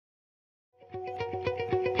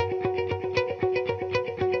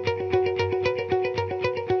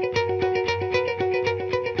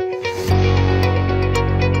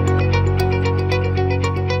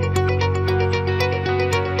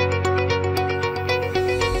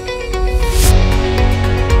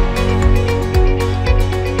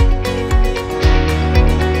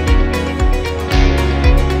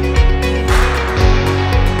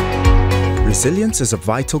Resilience is a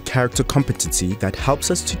vital character competency that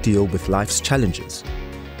helps us to deal with life's challenges.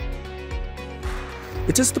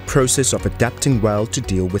 It is the process of adapting well to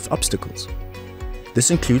deal with obstacles.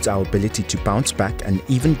 This includes our ability to bounce back and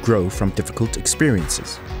even grow from difficult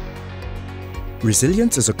experiences.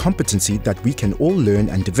 Resilience is a competency that we can all learn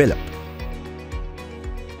and develop.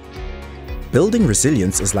 Building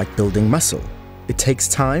resilience is like building muscle. It takes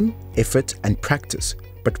time, effort, and practice,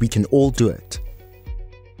 but we can all do it.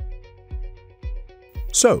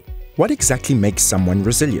 So, what exactly makes someone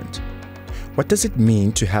resilient? What does it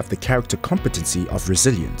mean to have the character competency of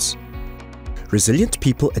resilience? Resilient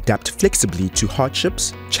people adapt flexibly to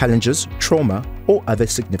hardships, challenges, trauma, or other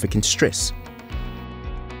significant stress.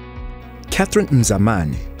 Catherine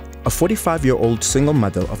Mzamani, a 45-year-old single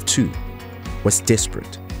mother of two, was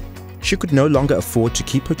desperate. She could no longer afford to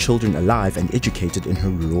keep her children alive and educated in her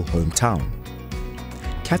rural hometown.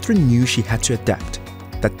 Catherine knew she had to adapt,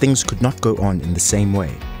 that things could not go on in the same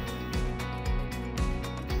way.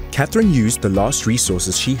 Catherine used the last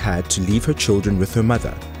resources she had to leave her children with her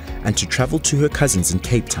mother and to travel to her cousins in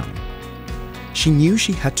Cape Town. She knew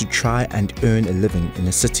she had to try and earn a living in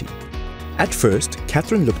a city. At first,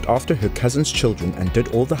 Catherine looked after her cousins' children and did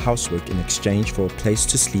all the housework in exchange for a place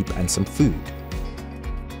to sleep and some food.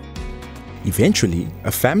 Eventually,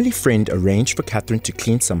 a family friend arranged for Catherine to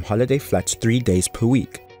clean some holiday flats 3 days per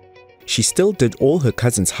week. She still did all her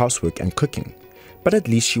cousins' housework and cooking, but at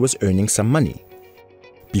least she was earning some money.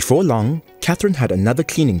 Before long, Catherine had another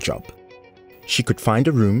cleaning job. She could find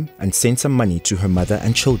a room and send some money to her mother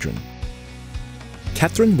and children.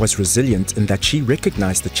 Catherine was resilient in that she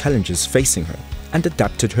recognized the challenges facing her and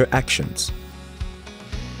adapted her actions.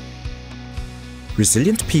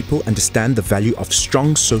 Resilient people understand the value of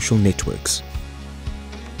strong social networks.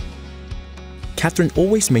 Catherine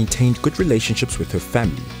always maintained good relationships with her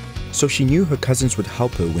family, so she knew her cousins would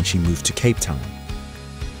help her when she moved to Cape Town.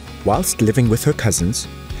 Whilst living with her cousins,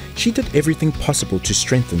 she did everything possible to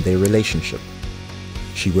strengthen their relationship.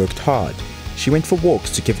 She worked hard, she went for walks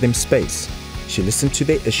to give them space, she listened to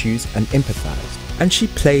their issues and empathized, and she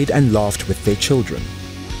played and laughed with their children.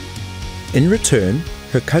 In return,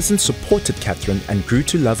 her cousins supported Catherine and grew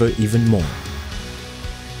to love her even more.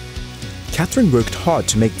 Catherine worked hard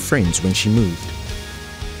to make friends when she moved.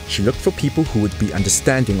 She looked for people who would be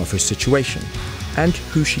understanding of her situation and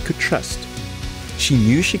who she could trust. She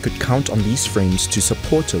knew she could count on these friends to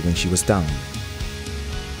support her when she was down.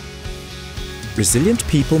 Resilient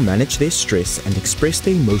people manage their stress and express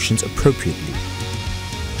their emotions appropriately.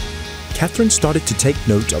 Catherine started to take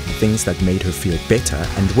note of the things that made her feel better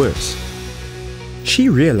and worse. She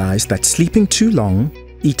realized that sleeping too long,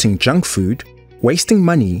 eating junk food, wasting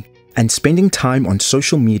money, and spending time on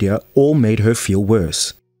social media all made her feel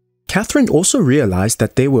worse. Catherine also realized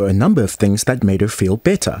that there were a number of things that made her feel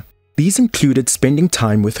better. These included spending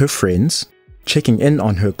time with her friends, checking in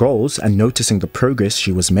on her goals and noticing the progress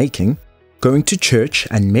she was making, going to church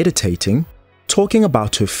and meditating, talking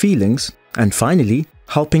about her feelings, and finally,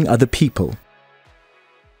 helping other people.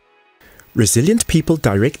 Resilient people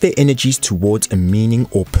direct their energies towards a meaning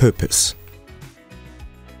or purpose.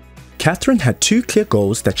 Catherine had 2 clear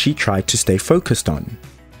goals that she tried to stay focused on.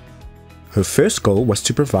 Her first goal was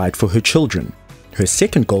to provide for her children. Her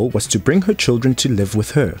second goal was to bring her children to live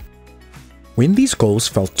with her. When these goals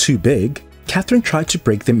felt too big, Catherine tried to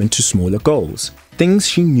break them into smaller goals, things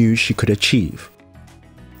she knew she could achieve.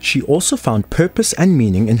 She also found purpose and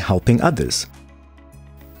meaning in helping others.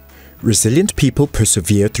 Resilient people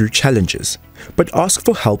persevere through challenges, but ask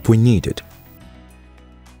for help when needed.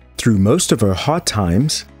 Through most of her hard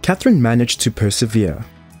times, Catherine managed to persevere.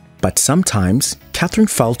 But sometimes, Catherine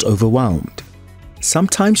felt overwhelmed.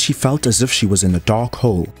 Sometimes she felt as if she was in a dark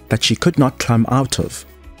hole that she could not climb out of.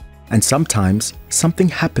 And sometimes, something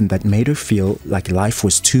happened that made her feel like life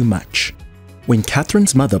was too much. When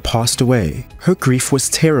Catherine's mother passed away, her grief was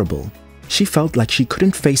terrible. She felt like she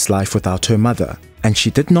couldn't face life without her mother, and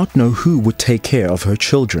she did not know who would take care of her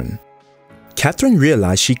children. Catherine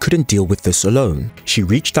realized she couldn't deal with this alone. She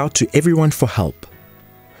reached out to everyone for help.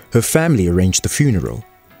 Her family arranged the funeral.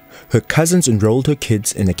 Her cousins enrolled her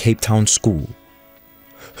kids in a Cape Town school.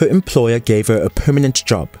 Her employer gave her a permanent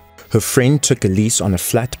job. Her friend took a lease on a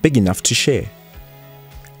flat big enough to share.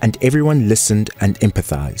 And everyone listened and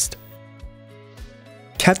empathized.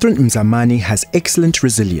 Catherine Mzamani has excellent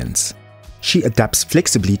resilience. She adapts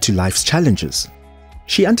flexibly to life's challenges.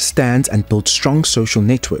 She understands and builds strong social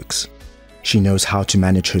networks. She knows how to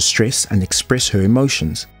manage her stress and express her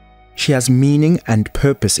emotions. She has meaning and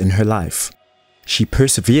purpose in her life. She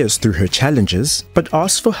perseveres through her challenges, but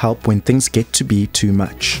asks for help when things get to be too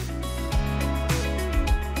much.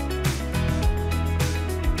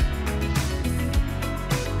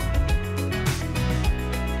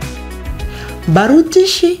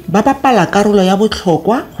 Barutiši ba bapala karolo ya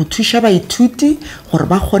botlhokwa go thuša baithuti gore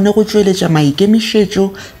ba kgone go tšweletša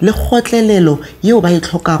maikemišetšo le kgotlelelo yeo ba e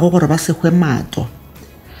tlhokago gore ba se hwe matwa.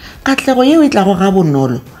 Katlego yeo e tlago ga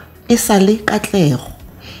bonolo e sa le katlego.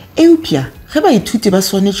 Eupša ge baithuti ba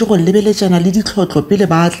swanetše go lebeletšana le ditlhotlo pele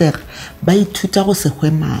ba atlega, ba ithuta go se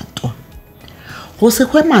hwe matwa. Go se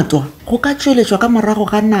hwe matwa go ka tšweletšwa ka morago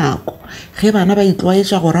ga nako ge bana ba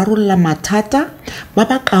itlwaetša go rarolla mathata ba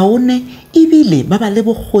ba kaone ebile ba ba le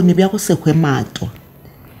bokgoni bja go se hwe matwa.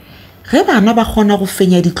 Ge bana ba kgona go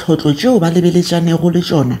fenya ditlhotlo tšeo ba lebeletšanego le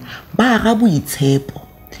tšona, ba aga boitshepo.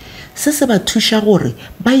 Se se ba thuša gore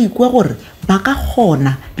ba ikwe gore ba ka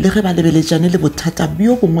kgona le ge ba lebeletšane le bothata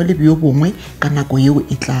bjo bongwe le bjo bongwe ka nako yeo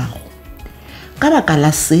e tlago. Ka baka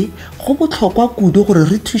la se, go botlhokwa kudu gore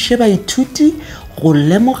re thuše baithuti go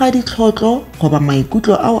lemoga ditlhotlo goba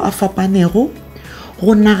maikutlo ao a fapanego,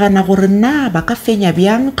 go nagana gore na ba ka fenya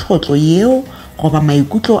bjang tlhotlo yeo goba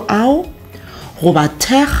maikutlo ao, go ba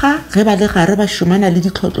thekga ge ba le gare ba šomana le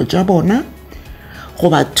ditlhotlo tša bona, go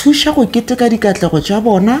ba thuša go keteka dikatlego tša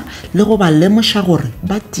bona le go ba lemoša gore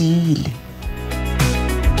ba tiile.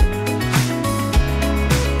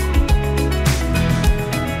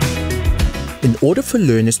 In order for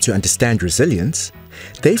learners to understand resilience,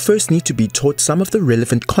 they first need to be taught some of the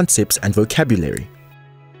relevant concepts and vocabulary.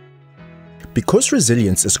 Because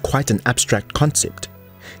resilience is quite an abstract concept,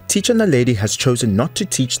 teacher Naledi has chosen not to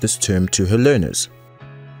teach this term to her learners.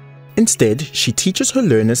 Instead, she teaches her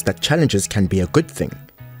learners that challenges can be a good thing,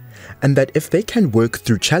 and that if they can work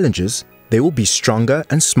through challenges, they will be stronger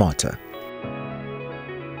and smarter.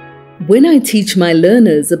 When I teach my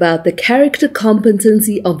learners about the character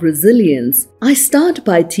competency of resilience, I start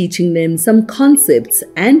by teaching them some concepts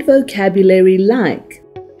and vocabulary like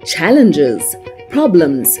challenges,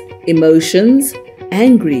 problems, emotions,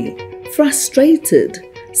 angry, frustrated,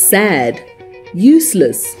 sad,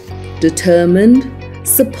 useless, determined,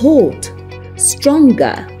 support,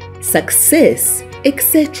 stronger, success,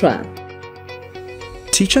 etc.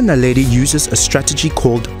 Teacher Naledi uses a strategy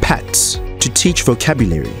called PATS to teach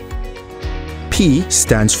vocabulary. P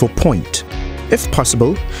stands for point. If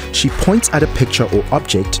possible, she points at a picture or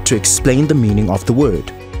object to explain the meaning of the word.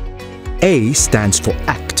 A stands for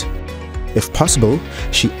act. If possible,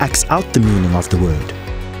 she acts out the meaning of the word.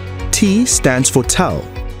 T stands for tell.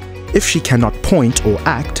 If she cannot point or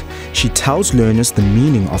act, she tells learners the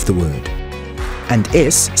meaning of the word. And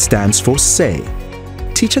S stands for say.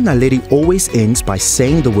 Teacher Naledi always ends by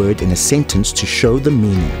saying the word in a sentence to show the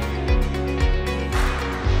meaning.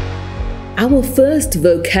 Our first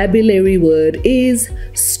vocabulary word is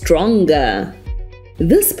stronger.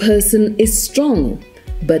 This person is strong,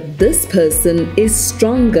 but this person is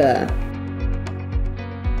stronger.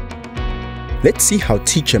 Let's see how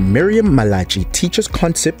teacher Miriam Malachi teaches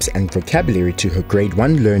concepts and vocabulary to her grade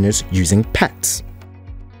 1 learners using PATS.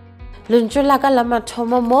 Lentswe la ka la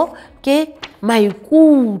mathomo mo ke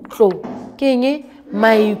maikutlo. Ke eng?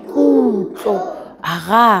 Maikutlo.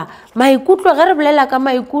 Aga, maikutlo ge re bolela ka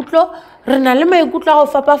maikutlo, re na le maikutlo a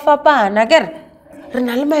go fapa-fapana, kere? Re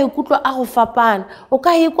na le maikutlo a go fapana. O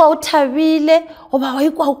ka ikwa o thabile, goba wa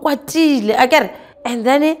ikwa o kwatile, akere? And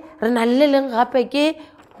then re na le leng gape ke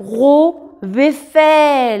go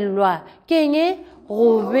befelwa. Ke eng?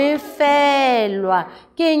 Go befelwa.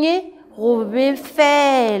 Ke eng? Go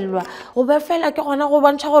befelwa. Go befela ke gona go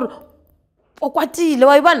bontšha gore o kwatile,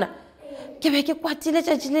 wa e bona? Ke be ke kwatile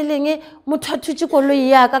tšatši le leng motho a thutše koloi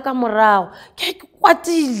ya ka ka morago, ke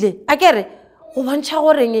kwatile, akere? Go bontšha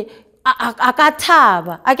goreng a ka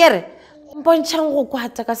thaba, akere? Mpontšhang go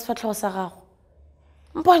kwata ka sefatlhego sa gago,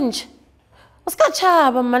 mpontšha o se ka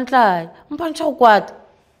tšhaba Mmantlai, mpontšha go kwata.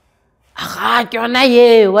 Aga ke yona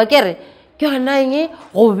yeo, akere? Ke yona eng?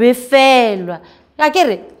 Go befelwa,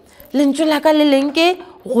 akere? Lentswe la ka le leng ke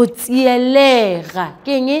go tsielega.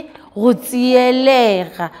 Ke eng? Go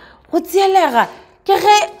tsielega. Go tsielega ke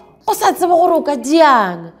ge o sa tsebe gore o ka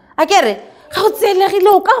diang, akere? Ga o tsielegile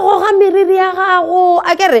o ka goga meriri ya gago,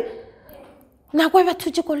 akere? Nako e ba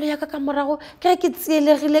thutše koloi ya ka morago ke ke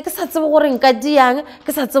tsielegile ke sa tsebe gore nka diang,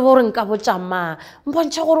 ke sa tsebe gore nka botša mang.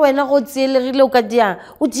 Mpontšha gore wena go tsielegile o ka diang,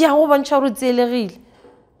 o diang go bontšha gore o tsielegile.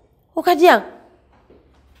 O ka diang?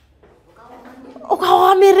 O ka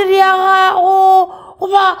goga meriri ya gago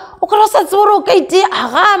goba o ka sa tsebe gore o ka itea.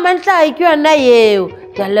 Aga Mmantlai ke yona yeo.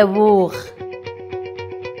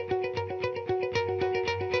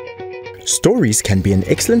 Stories can be an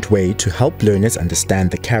excellent way to help learners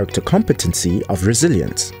understand the character competency of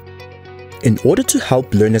resilience. In order to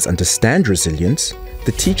help learners understand resilience,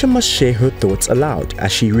 the teacher must share her thoughts aloud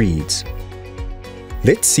as she reads.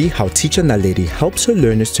 Let's see how teacher Naledi helps her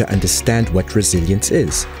learners to understand what resilience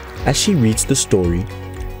is As she reads the story,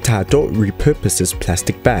 Tato repurposes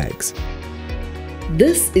plastic bags.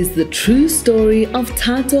 This is the true story of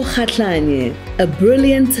Tato Kgatlanye, a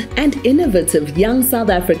brilliant and innovative young South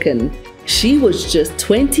African. She was just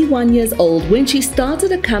 21 years old when she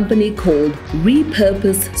started a company called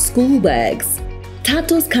Repurpose School Bags.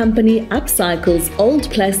 Tato's company upcycles old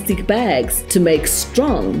plastic bags to make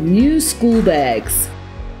strong new school bags.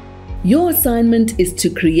 Your assignment is to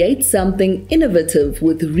create something innovative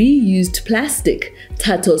with reused plastic,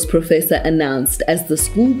 Tato's professor announced as the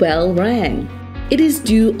school bell rang. It is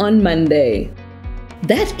due on Monday.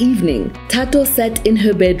 That evening, Tato sat in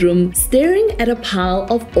her bedroom staring at a pile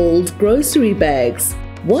of old grocery bags.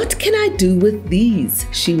 What can I do with these?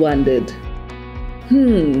 She wondered.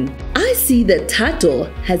 I see that Tato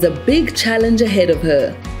has a big challenge ahead of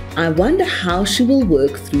her. I wonder how she will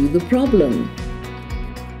work through the problem.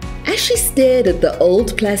 As she stared at the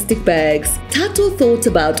old plastic bags, Tato thought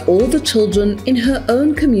about all the children in her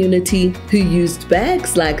own community who used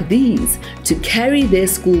bags like these to carry their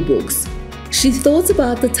school books. She thought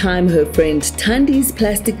about the time her friend Tandi's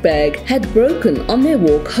plastic bag had broken on their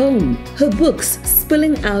walk home, her books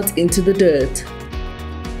spilling out into the dirt.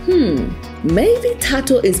 Maybe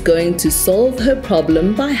Tato is going to solve her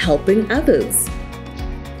problem by helping others.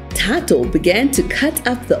 Tato began to cut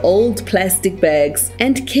up the old plastic bags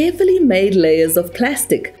and carefully made layers of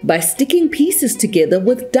plastic by sticking pieces together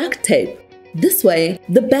with duct tape. This way,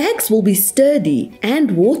 the bags will be sturdy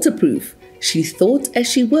and waterproof, she thought as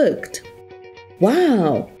she worked.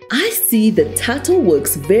 Wow, I see that Tato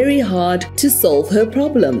works very hard to solve her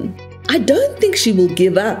problem. I don't think she will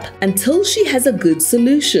give up until she has a good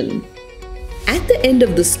solution. At the end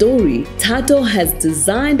of the story, Tato has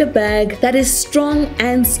designed a bag that is strong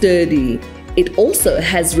and sturdy. It also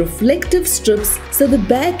has reflective strips so the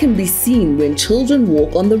bag can be seen when children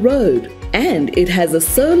walk on the road. And it has a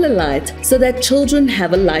solar light so that children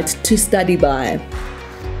have a light to study by.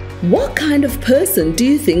 What kind of person do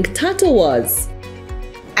you think Tato was?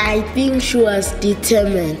 I think she was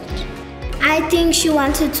determined. I think she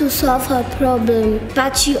wanted to solve her problem,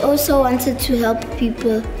 but she also wanted to help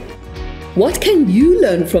people. What can you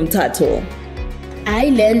learn from Tato?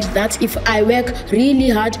 I learned that if I work really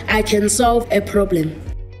hard, I can solve a problem.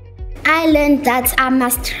 I learned that I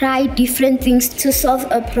must try different things to solve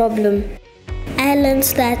a problem. I learned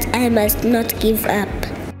that I must not give up.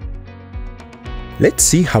 Let's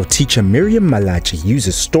see how teacher Miriam Malachi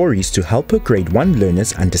uses stories to help her grade 1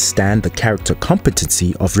 learners understand the character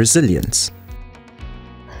competency of resilience.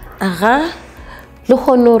 Aga, le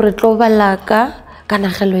kgone re tlo bala ka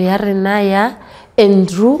kanagelo ya rena ya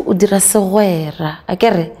Andrew o dira segwera.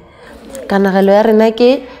 Akere kanagelo ya rena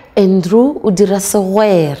ke Andrew o dira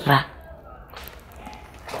segwera.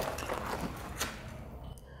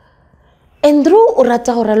 Andrew o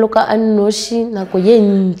rata go raloka a nnoši nako ye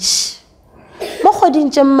ntši. Mo kgoding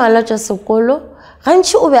tše mmalwa tša sekolo,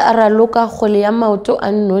 gantši o be a raloka kgole ya maoto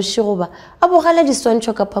a nnoši goba a bogela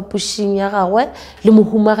diswantšho ka phapošing ya gagwe le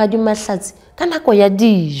mohumagadi mahlatsi ka nako ya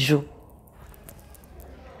dijo.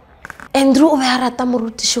 Andrew o be a rata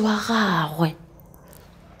morutiši wa gagwe.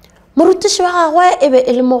 Morutiši wa gagwe e be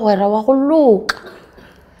e le mogwera wa go loka.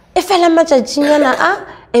 E fela matšatšinyana a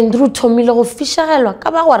Andrew thomile go fišagelwa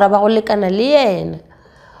ka bagwera ba go lekana le yena.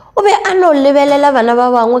 O be a no lebelela bana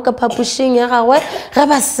ba bangwe ka phapošing ya gagwe ge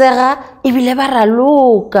ba sega ebile ba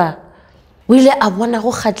raloka. O ile a bona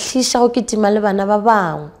go kgatlhiša go ketima le bana ba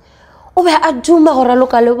bangwe. O be a duma go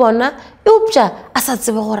raloka le bona eupša a sa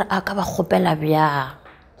tsebe gore a ka ba kgopela bjang.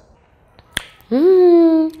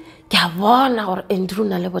 Ke a bona gore Andrew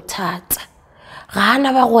na le bothata. Ga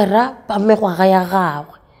ana bagwera ba megwaga ya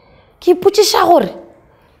gagwe. Ke ipotšiša gore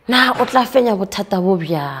na o tla fenya bothata bo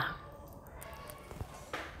bjang.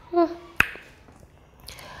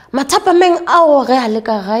 Mathapameng ao ge a le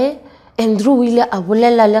ka gae, Andrew o ile a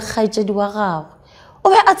bolela le kgaetšedi wa gagwe. O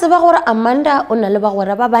be a tseba gore Amanda o na le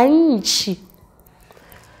bagwera ba bantši.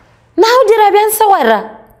 Na o dira bjang segwera?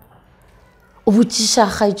 O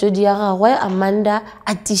botšiša kgaetšedi ya gagwe Amanda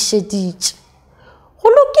a tiišeditše.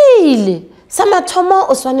 Go lokile, sa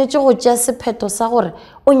mathomo o swanetše go tšea sephetho sa gore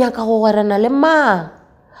o nyaka go gwerana le mang.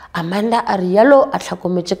 Amanda a rialo a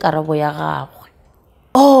tlhokometše karabo ya gagwe.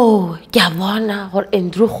 Oh, ke a bona gore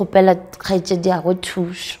Andrew kgopela kgaetšedi ya go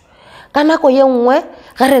thušo. Ka nako ye nngwe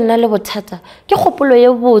ge re na le bothata ke kgopolo ye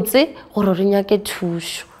botse gore re nyake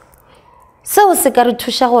thušo. Seo se ka re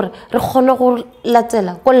thuša gore re kgone go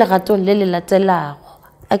latela ko legatong le le latelago.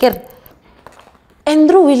 Akere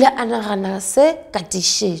Andrew o ile a nagana se ka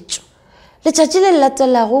tiišetšo. Letšatši le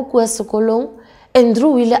latelago kua sekolong,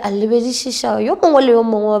 Andrew o ile a lebedišiša yo mongwe le yo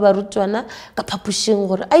mongwe wa barutwana ka phapošing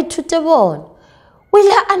gore a ithute bona. o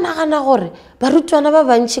ile a nagana gore barutwana ba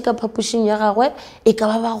bantši ka phapošing ya gagwe e ka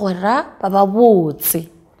ba bagwera ba ba botse.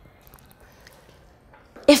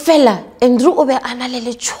 E fela Andrew o be a na le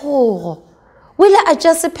letšhogo, o ile a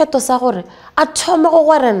tšea sephetho sa gore a thome go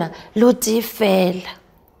gwerana le o tee fela.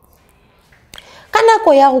 Ka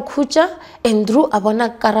nako ya go khutša Andrew a bona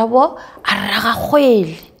karabo a raga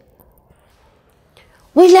kgwele.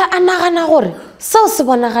 O ile a nagana gore seo se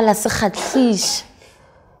bonagala se kgatlhiša.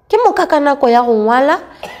 Ke moka ka nako ya go ngwala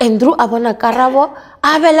Andrew a bona karabo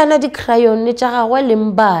a abelana di-crayone tša gagwe le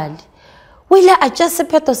Mbali. O ile a tšea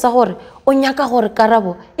sephetho sa gore o nyaka gore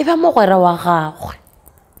karabo e be mogwera wa gagwe.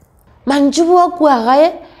 Mantšiboa kua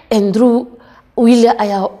gae Andrew o ile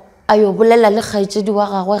a yo bolela le kgaetšedi wa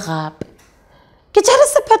gagwe gape. Ke tšere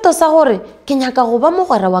sephetho sa gore ke nyaka go ba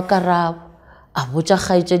mogwera wa karabo, a botša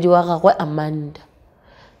kgaetšedi wa gagwe Amanda.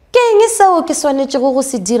 Ke eng seo ke swanetšego go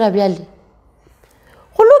se dira bjale?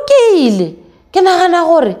 Go lokile, ke nagana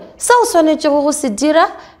gore seo swanetšego go se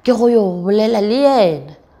dira ke go yo bolela le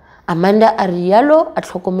yena. Amanda a rialo a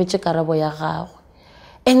tlhokometše karabo ya gagwe.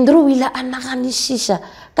 Andrew o ile a naganišiša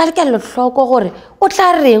ka kelohloko gore o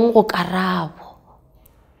tla reng go karabo.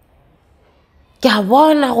 Ke a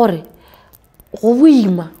bona gore go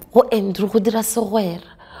boima go Andrew go dira segwera,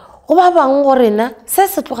 go ba bang gore na se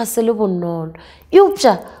tloga se le bonolo,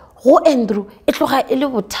 eupša go Andrew e tloga e le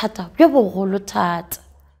bothata bjo bogolo thata.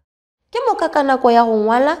 Ke moka ka nako ya go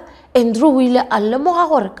ngwala Andrew o ile a lemoga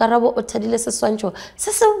gore karabo o thadile seswantšho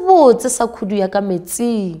se se botse sa khudu ya ka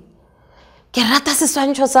metsing. Ke rata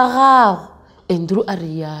seswantšho sa gago, Andrew a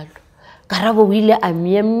rialo. Karabo o ile a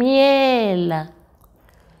miemiela.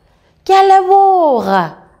 Ke a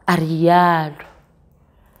leboga, a rialo.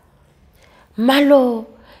 Malo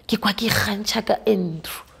ke kwa ke ikgantšha ka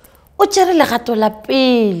Andrew, o tšere legato la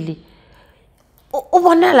pele, o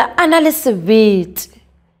bonala a na le sebete.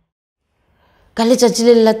 Ka letšatši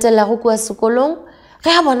le latelago kua sekolong ge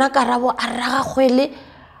a bona karabo a raga kgwele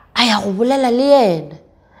a ya go bolela le yena.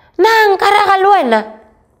 Na nka raga le wena?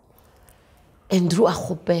 Andrew a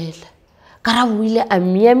kgopela. Karabo o ile a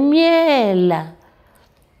miemiela.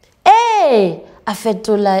 A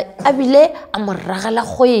fetola a bile a mo ragela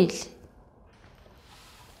kgwele.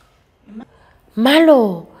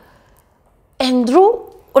 Malo Andrew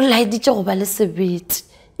o laeditše go ba le sebete,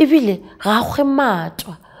 ebile ga a kgwe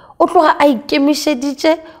matwa, o tloga a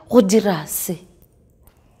ikemišeditše go dira se.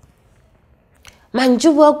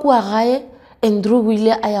 Mantšiboa kua gae Andrew o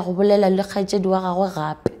ile a ya go bolela le kgaetšedi wa gagwe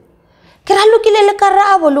gape. Ke ra lokile le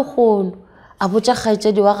karabo le kgono, a botša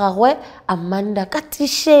kgaetšedi wa gagwe Amanda ka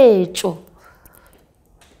tišetšo.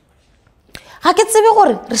 Ga ke tsebe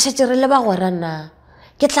gore re šetše re le bagwera na,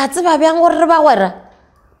 ke tla tseba bjang gore re bagwera?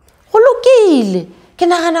 Go lokile, ke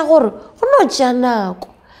nagana gore go no tšea nako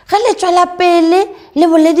ge le tšwela pele le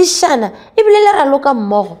boledišana ebile le raloka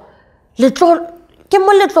mmogo, ke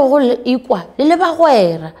mo le tlogo le ikwa le le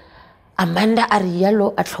bagwera. Amanda a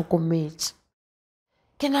rialo a tlhokometše.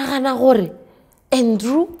 Ke nagana gore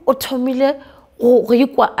Andrew o thomile go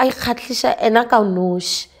ikwa a ikgatlhiša ena ka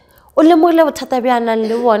noši, o lemogile bothata bja a nang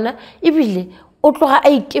le bona ebile o tloga a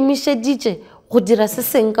ikemišeditše go dira se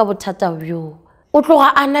seng ka bothata bjo. O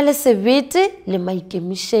tloga a na le sebete le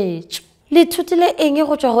maikemišetšo. Le ithutile eng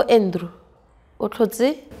go tšwa go Andrew? O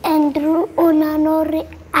tlhotse? Andrew o nagana gore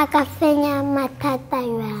a ka fenya mathata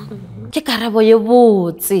bjang. Ke karabo ye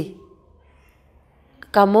botse.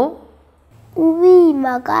 Ka mo? O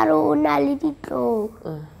boima ka re o na le ditlong.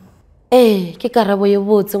 Ke karabo ye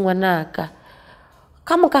botse ngwanaka.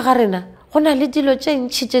 Ka moka ga rena go na le dilo tše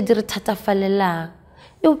ntšhi tše di re thatafalelang,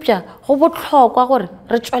 eupša go bohlokwa gore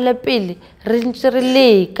re tšwele pele re ntše re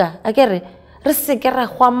leka, a kere re seke ra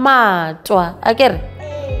gwa matwa, a kere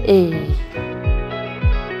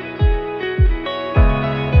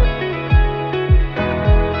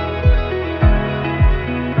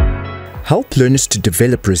Help learners to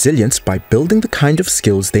develop resilience by building the kind of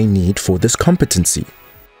skills they need for this competency.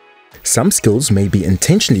 Some skills may be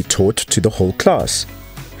intentionally taught to the whole class,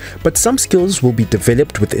 but some skills will be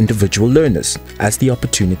developed with individual learners as the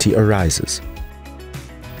opportunity arises.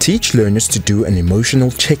 Teach learners to do an emotional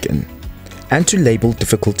check-in and to label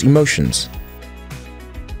difficult emotions.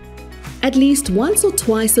 At least once or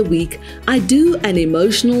twice a week, I do an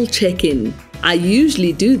emotional check-in. I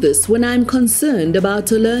usually do this when I'm concerned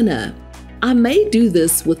about a learner. I may do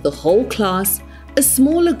this with the whole class, a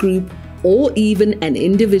smaller group, or even an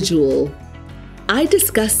individual. I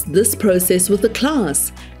discussed this process with the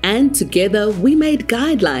class, and together we made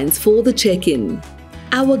guidelines for the check-in.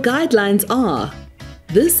 Our guidelines are: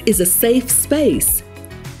 this is a safe space.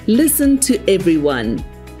 Listen to everyone.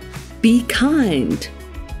 Be kind.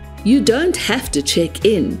 You don't have to check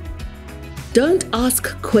in. Don't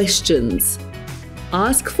ask questions.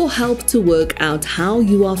 Ask for help to work out how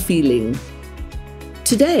you are feeling.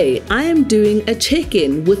 Today, I am doing a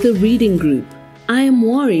check-in with a reading group. I am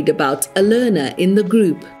worried about a learner in the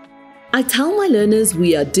group. I tell my learners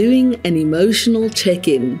we are doing an emotional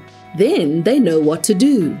check-in. Then they know what to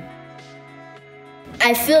do.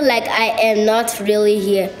 I feel like I am not really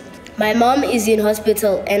here. My mom is in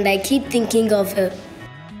hospital and I keep thinking of her.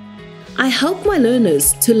 I help my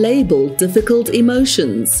learners to label difficult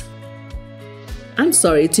emotions. I'm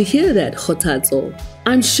sorry to hear that, Khotatso.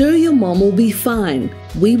 I'm sure your mom will be fine.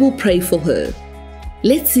 We will pray for her.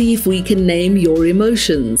 Let's see if we can name your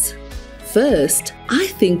emotions. First, I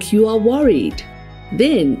think you are worried.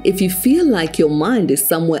 Then, if you feel like your mind is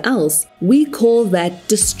somewhere else, we call that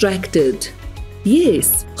distracted.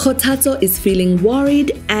 Yes, Khotatso is feeling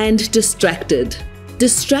worried and distracted.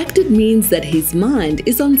 Distracted means that his mind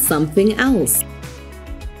is on something else.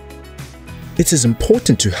 It is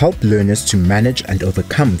important to help learners to manage and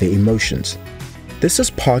overcome their emotions. This is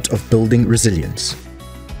part of building resilience.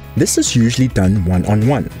 This is usually done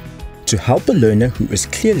one-on-one to help a learner who is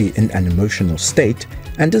clearly in an emotional state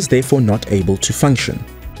and is therefore not able to function.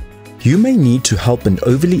 You may need to help an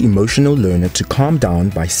overly emotional learner to calm down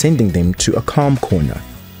by sending them to a calm corner,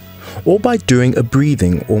 or by doing a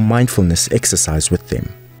breathing or mindfulness exercise with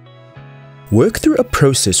them. Work through a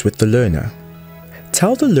process with the learner.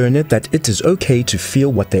 Tell the learner that it is okay to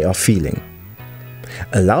feel what they are feeling.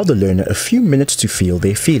 Allow the learner a few minutes to feel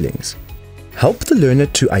their feelings. Help the learner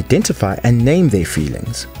to identify and name their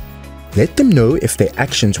feelings. Let them know if their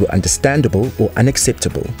actions were understandable or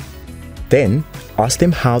unacceptable. Then, ask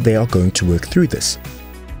them how they are going to work through this.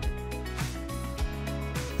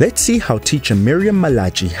 Let's see how teacher Miriam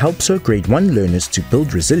Malaji helps her grade 1 learners to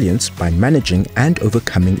build resilience by managing and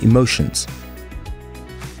overcoming emotions.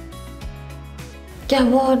 Ke a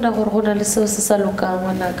bona gore go na le seo se sa lokang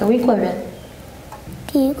ngwanaka, o ikwa bjang?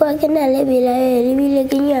 Ke ikwa ke na le belaelo ebile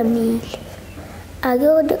ke nyamile. A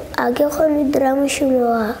ke kgone go dira mošomo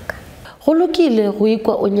wa ka. Go lokile go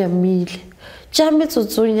ikwa o nyamile. Tšea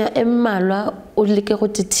metsotsonyana e mmalwa o leke go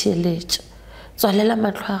thithiyeletša. Tswalela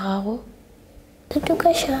matlho a gago. Ke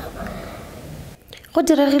ka shaba. Go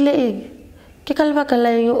diregile eng? Ke ka lebaka la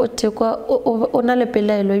eng o tekwa o na le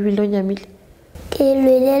pelaelo ebile o nyamile? Ke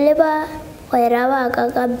lwele le ba gwera ba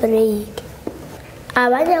ka break. A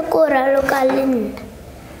ba nyaka go raloka le nna.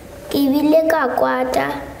 Ke bile ka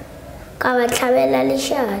kwata ka ba tlhabela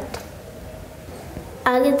lešata.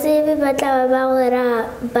 A ke tsebe ba tla ba gwera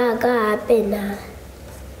ba ka gape na.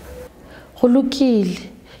 Go lokile.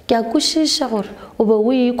 Ke a kwešiša gore o be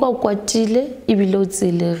o ikwa o kwatile ebile o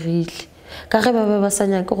tseelegile ka ge ba be ba sa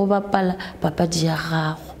nyake go bapala papadi ya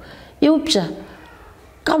gago. Eupša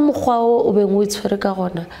ka mokgwa o beng o itshwere ka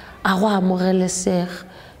gona a go amogelesega.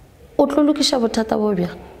 O tlo lokiša bothata bo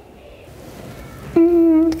bjang?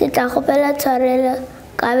 Ke tla kgopela tshwarelo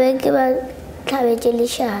ka be ke ba tlhabetše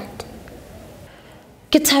lešata.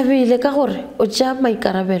 Ke thabile ka gore o tšea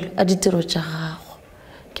maikarabelo a ditiro tša gago.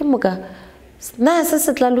 Ke moka na se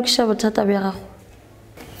se tla lokiša bothata bja gago?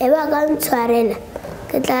 E ba ka ntshwarela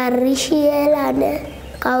ke tla re šielane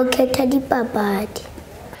ka go kgetha dipapadi.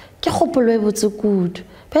 Ke kgopolo e botse kudu.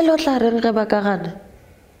 Pele o tla reng ge ba ka gana?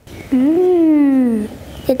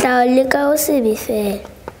 Ke tla leka go se be fela.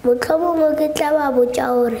 Mohlomongwe ke tla ba botša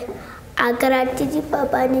gore a ke rate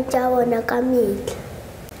dipapadi tša bona ka metlha.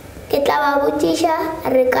 Ke tla ba botšiša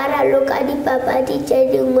re ka raloka dipapadi tše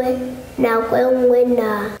dingwe nako e nngwe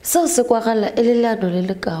na. Seo se kwagala e le leano le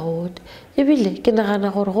le kaone. Ebile ke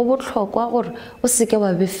nagana gore go botlhokwa gore o seke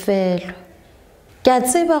wa befelwa. Ke a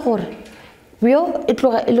tseba gore bjo e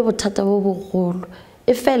tloga e le bothata bo bogolo.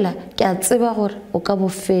 E fela ke a tseba gore o ka bo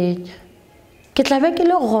fenya. Ke tla be ke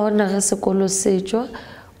le gona ge sekolo se tšwa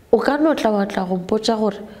o ka no tla wa tla go mpotša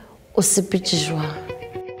gore o sepetše jwang.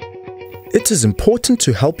 It is important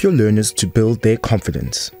to help your learners to build their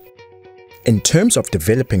confidence. In terms of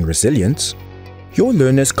developing resilience, your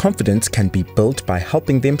learners' confidence can be built by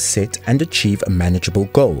helping them set and achieve a manageable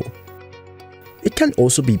goal. It can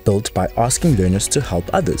also be built by asking learners to help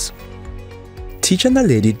others. Teacher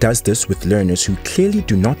Naledi does this with learners who clearly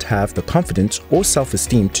do not have the confidence or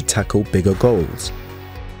self-esteem to tackle bigger goals.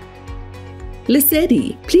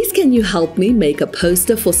 Lesedi, please can you help me make a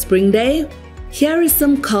poster for Spring Day? Here is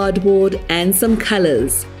some cardboard and some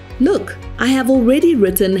colors. Look, I have already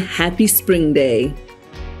written Happy Spring Day.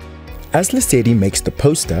 As Lesedi makes the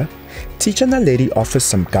poster, Teacher Naledi offers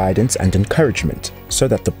some guidance and encouragement so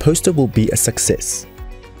that the poster will be a success.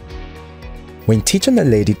 When Teacher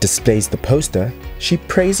Naledi displays the poster, she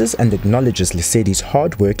praises and acknowledges Lesedi's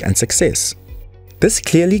hard work and success. This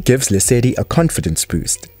clearly gives Lesedi a confidence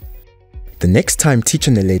boost. The next time Teacher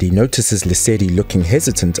Naledi notices Lesedi looking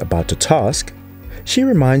hesitant about a task, she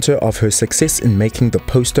reminds her of her success in making the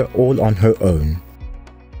poster all on her own.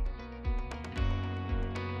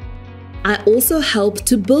 I also help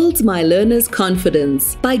to build my learners'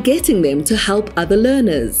 confidence by getting them to help other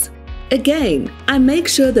learners. Again, I make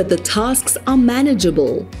sure that the tasks are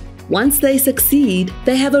manageable. Once they succeed,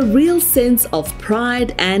 they have a real sense of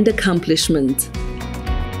pride and accomplishment.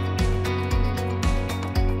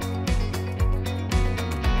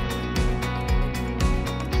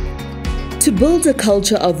 To build a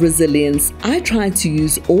culture of resilience, I try to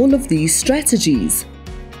use all of these strategies.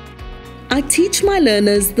 I teach my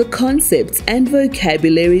learners the concepts and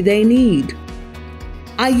vocabulary they need.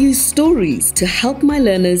 I use stories to help my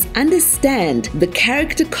learners understand the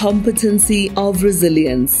character competency of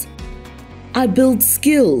resilience. I build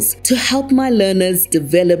skills to help my learners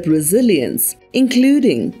develop resilience,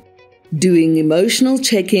 including doing emotional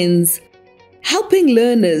check-ins, helping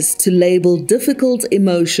learners to label difficult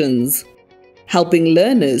emotions, helping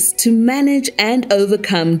learners to manage and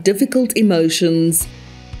overcome difficult emotions,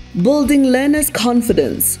 building learners'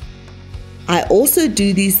 confidence. I also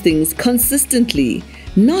do these things consistently,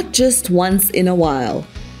 not just once in a while.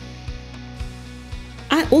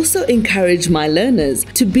 I also encourage my learners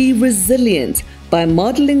to be resilient by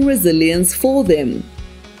modeling resilience for them.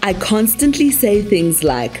 I constantly say things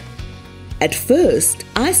like, "At first,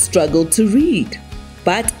 I struggled to read,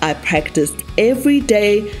 but I practiced every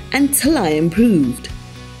day until I improved.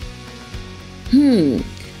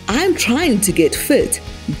 I'm trying to get fit,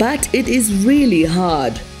 but it is really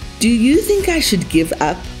hard. Do you think I should give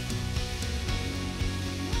up?"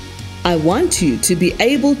 I want you to be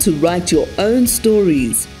able to write your own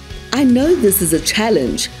stories. I know this is a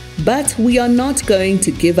challenge, but we are not going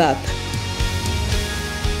to give up.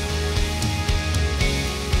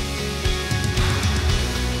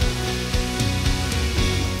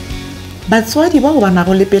 Batswadi ba go bana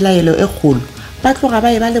go le pelaelo e kgolo ba tloga ba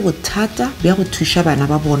e ba le bothata bja go thuša bana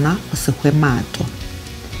ba bona go se hwe mato.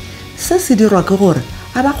 Se se dirwa ke gore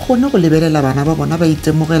a ba kgone go lebelela bana ba bona ba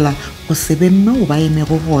itemogela go se be mme o ba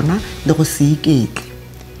emego gona le go se iketle.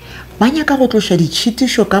 Ba nyaka go tloša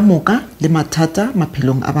ditšhitišo ka moka le mathata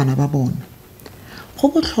maphelong a bana ba bona. Go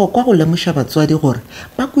botlhokwa go lemoša batswadi gore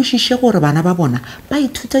ba kwešiše gore bana ba bona ba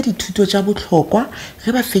ithuta dithuto tša botlhokwa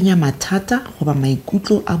ge ba fenya mathata goba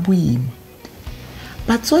maikutlo a boima.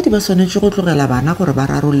 Batswadi ba swanetše go tlogela bana gore ba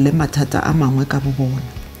rarolle mathata a mangwe ka bobona.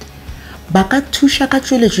 Ba ka thuša ka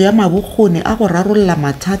tšweletšo ya mabokgoni a go rarolla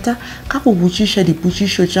mathata ka go botšiša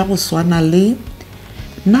dipotšišo tša go swana le,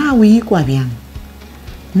 na o ikwa bjang?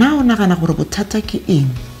 Na o nagana gore bothata ke eng?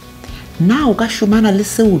 Na o ka šomana le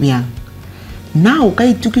seo bjang? Na o ka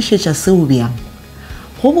itukišetša seo bjang?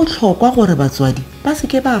 Go botlhokwa gore batswadi ba se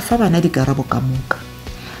ke ba fa bana dikarabo ka moka.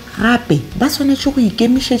 Gape ba swanetše go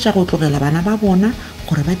ikemišetša go tlogela bana ba bona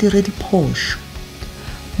gore ba dire diphošo.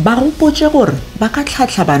 Ba gopotše gore ba ka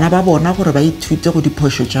tlhatlha bana ba bona gore ba ithute go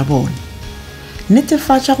diphošo tša bona.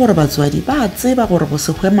 Netefatša gore batswadi ba tseba gore go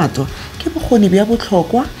se hwe mato ke bokgoni bja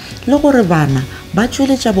botlhokwa le gore bana ba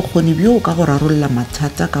tšweletša bokgoni bjo ka go rarolla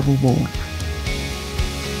mathata ka bobona.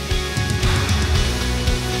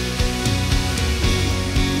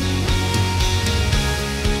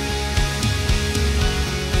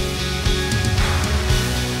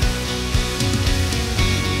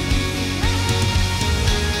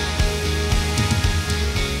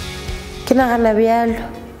 Ke nagana bjalo,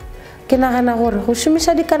 ke nagana gore go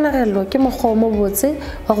šomiša dikanagelo ke mokgwa o mo botse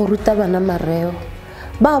wa go ruta bana mareo.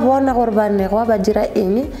 Ba bona gore banego ba dira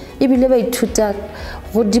eng ebile ba ithuta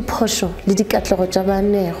go diphošo le dikatlego tša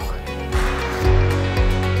banego.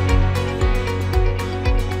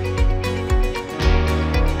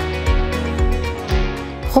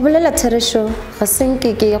 Go bolela therešo ga se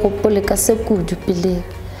nke ke gopole ka se kudu peleng.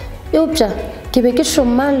 Eupša ke be ke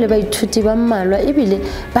šoma le baithuti ba mmalwa ebile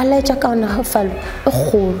ba laetša kaonagafalo e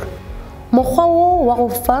kgolo. Mokgwa wo wa go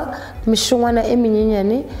fa mešongwana e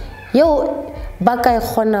menyenyane yeo ba ka e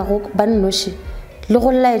kgonago ba nnoši le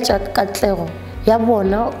go laetša katlego ya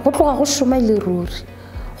bona go tloga go šoma le ruri.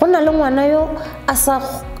 Go na le ngwana yo a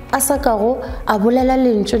sa kago a bolela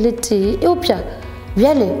lentswe le tee eupša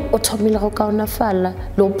bjale o thomile go kaonafala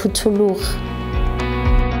le go phuthologa.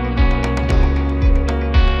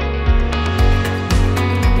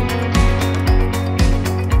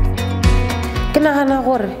 Ke nagana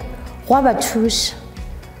gore go a ba thuša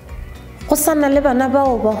go sana le bana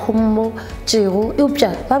bao ba homotšego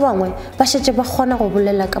eupša ba bangwe ba šetše ba kgona go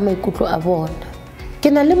bolela ka maikutlo a bona. Ke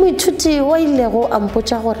na le moithuti wa ilego a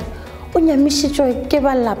mpotša gore o nyamišitšwe ke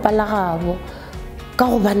ba lapa la gabo ka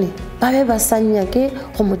gobane ba be ba sa nyake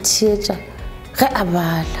go mo theetša ge a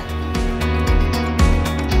bala.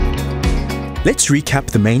 Let's recap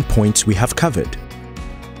the main points we have covered.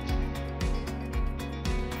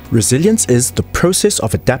 Resilience is the process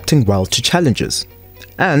of adapting well to challenges,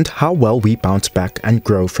 and how well we bounce back and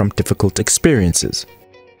grow from difficult experiences.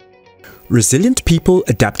 Resilient people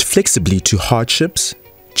adapt flexibly to hardships,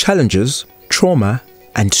 challenges, trauma,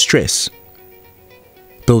 and stress.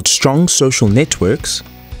 Build strong social networks,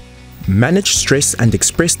 manage stress and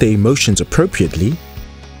express their emotions appropriately,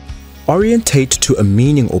 orientate to a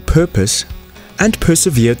meaning or purpose, and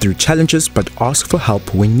persevere through challenges but ask for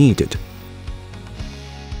help when needed.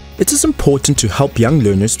 It is important to help young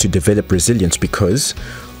learners to develop resilience because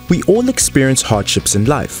we all experience hardships in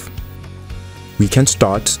life. We can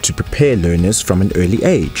start to prepare learners from an early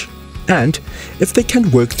age, and if they can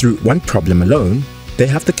work through one problem alone, they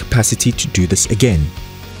have the capacity to do this again.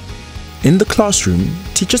 In the classroom,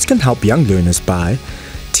 teachers can help young learners by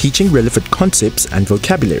teaching relevant concepts and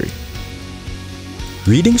vocabulary,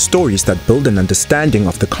 reading stories that build an understanding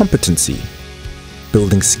of the competency,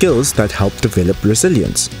 building skills that help develop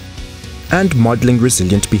resilience, and modeling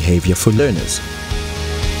resilient behavior for learners.